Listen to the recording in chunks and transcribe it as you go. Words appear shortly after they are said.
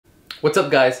What's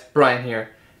up guys, Brian here.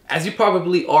 As you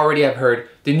probably already have heard,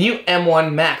 the new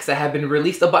M1 Macs that have been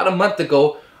released about a month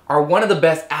ago are one of the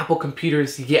best Apple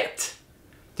computers yet.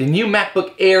 The new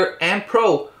MacBook Air and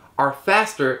Pro are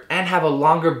faster and have a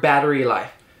longer battery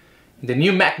life. The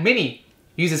new Mac Mini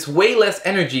uses way less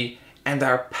energy and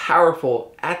are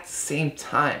powerful at the same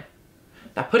time.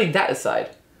 Now putting that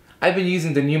aside, I've been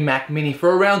using the new Mac Mini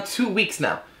for around 2 weeks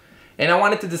now, and I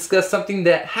wanted to discuss something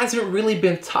that hasn't really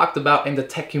been talked about in the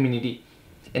tech community,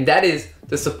 and that is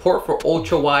the support for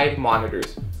ultra-wide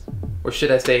monitors, or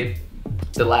should I say,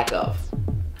 the lack of.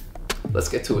 Let's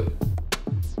get to it.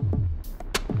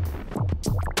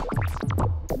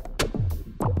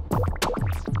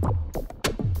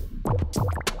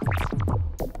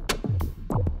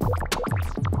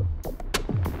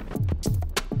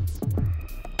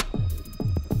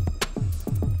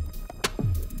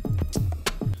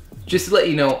 Just to let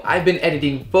you know, I've been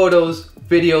editing photos,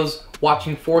 videos,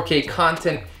 watching 4K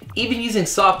content, even using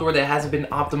software that hasn't been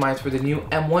optimized for the new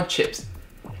M1 chips.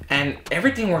 And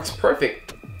everything works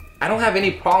perfect. I don't have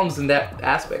any problems in that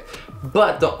aspect.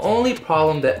 But the only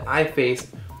problem that I faced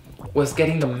was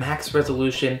getting the max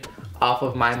resolution off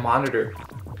of my monitor.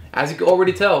 As you can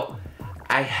already tell,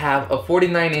 I have a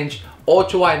 49-inch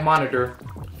ultra-wide monitor,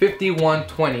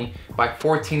 5120 by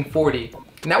 1440.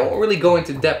 And I won't really go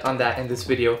into depth on that in this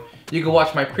video. You can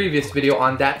watch my previous video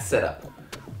on that setup.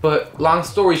 But long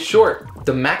story short,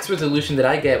 the max resolution that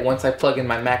I get once I plug in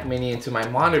my Mac Mini into my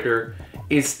monitor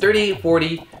is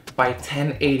 3840 by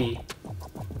 1080.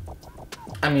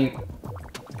 I mean,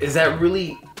 is that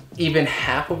really even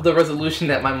half of the resolution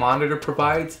that my monitor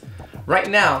provides? Right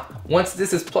now, once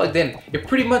this is plugged in, it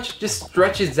pretty much just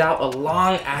stretches out a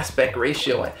long aspect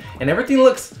ratio and everything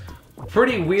looks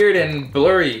pretty weird and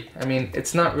blurry. I mean,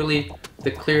 it's not really the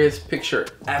clearest picture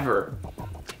ever.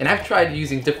 And I've tried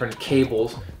using different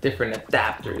cables, different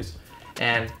adapters,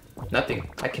 and nothing.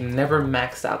 I can never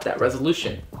max out that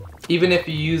resolution. Even if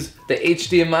you use the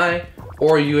HDMI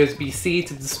or USB-C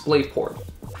to Displayport.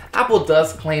 Apple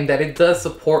does claim that it does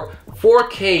support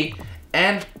 4K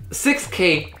and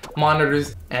 6K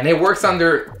monitors, and it works on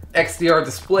their XDR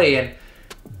display. And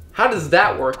how does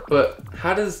that work? But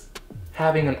how does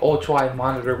having an ultra-wide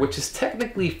monitor, which is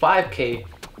technically 5K,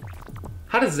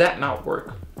 how does that not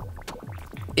work?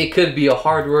 It could be a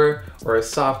hardware or a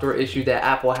software issue that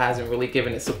Apple hasn't really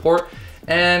given it support,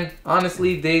 and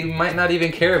honestly, they might not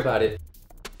even care about it.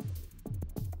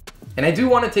 And I do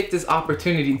want to take this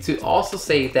opportunity to also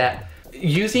say that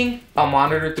using a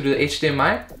monitor through the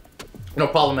HDMI, no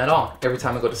problem at all. Every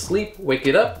time I go to sleep, wake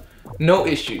it up, no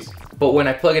issues. But when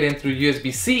I plug it in through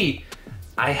USB-C,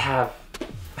 I have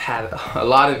had a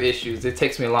lot of issues. It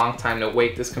takes me a long time to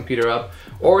wake this computer up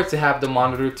or to have the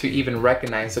monitor to even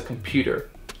recognize the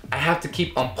computer. I have to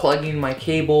keep unplugging my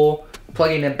cable,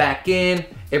 plugging it back in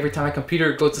every time my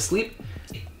computer goes to sleep.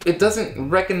 It doesn't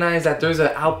recognize that there's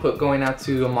an output going out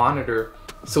to a monitor.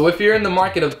 So if you're in the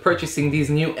market of purchasing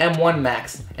these new M1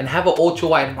 Macs and have an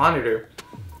ultra-wide monitor,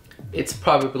 it's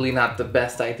probably not the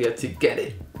best idea to get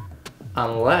it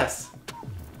unless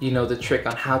you know the trick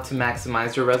on how to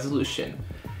maximize your resolution.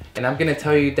 And I'm gonna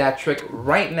tell you that trick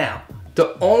right now.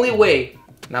 The only way,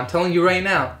 and I'm telling you right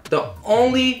now, the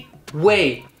only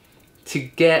way to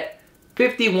get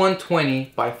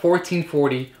 5120 by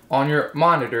 1440 on your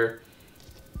monitor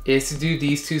is to do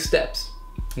these 2 steps.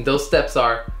 And those steps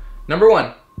are, number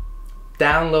 1,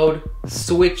 download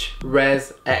Switch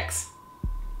Res X.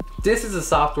 This is a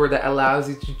software that allows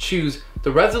you to choose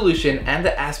the resolution and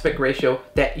the aspect ratio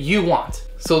that you want.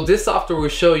 So this software will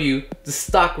show you the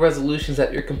stock resolutions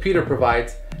that your computer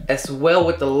provides, as well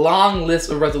with the long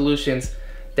list of resolutions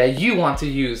that you want to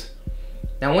use.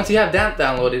 Now once you have that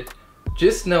downloaded,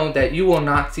 just know that you will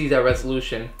not see that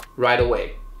resolution right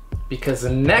away. Because the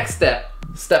next step,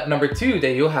 step number 2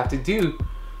 that you'll have to do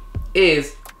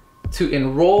is to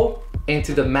enroll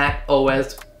into the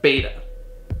macOS beta.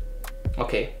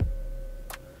 Okay.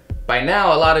 By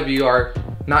now, a lot of you are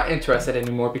not interested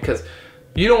anymore because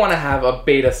you don't want to have a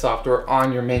beta software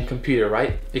on your main computer,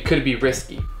 right? It could be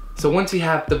risky. So once you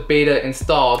have the beta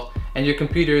installed and your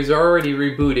computer is already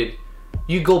rebooted,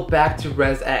 you go back to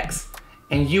Res X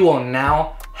and you will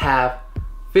now have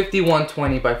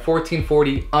 5120 by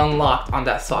 1440 unlocked on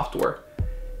that software.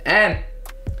 And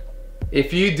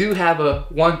if you do have a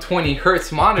 120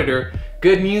 Hz monitor,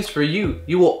 good news for you,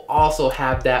 you will also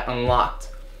have that unlocked.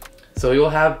 So you'll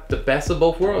have the best of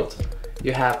both worlds.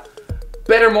 You have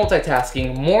better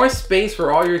multitasking, more space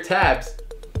for all your tabs,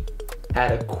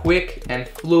 at a quick and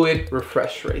fluid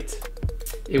refresh rate.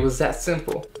 It was that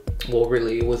simple. Well,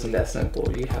 really, it wasn't that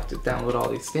simple. You have to download all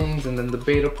these things and then the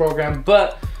beta program,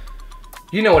 but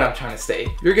You know what I'm trying to say.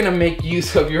 You're gonna make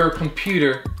use of your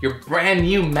computer, your brand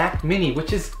new Mac Mini,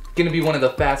 which is gonna be one of the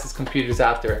fastest computers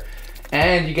out there.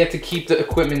 And you get to keep the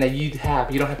equipment that you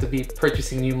have. You don't have to be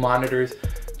purchasing new monitors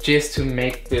just to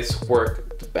make this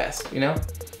work the best, you know?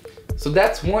 So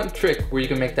that's one trick where you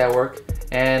can make that work.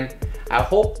 And I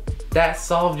hope that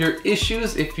solved your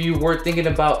issues if you were thinking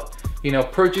about, you know,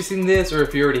 purchasing this, or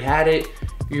if you already had it,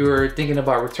 you were thinking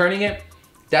about returning it.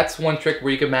 That's one trick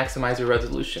where you can maximize your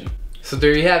resolution. So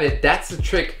there you have it. That's the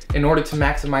trick in order to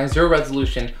maximize your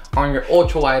resolution on your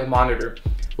ultra-wide monitor.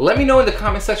 Let me know in the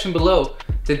comment section below,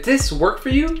 did this work for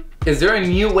you? Is there a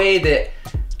new way that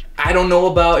I don't know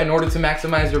about in order to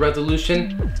maximize your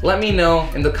resolution? Let me know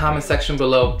in the comment section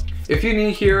below. If you're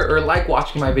new here or like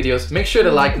watching my videos, make sure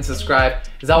to like and subscribe,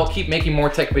 as I will keep making more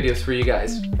tech videos for you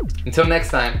guys. Until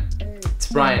next time,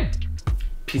 it's Brian.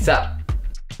 Peace out.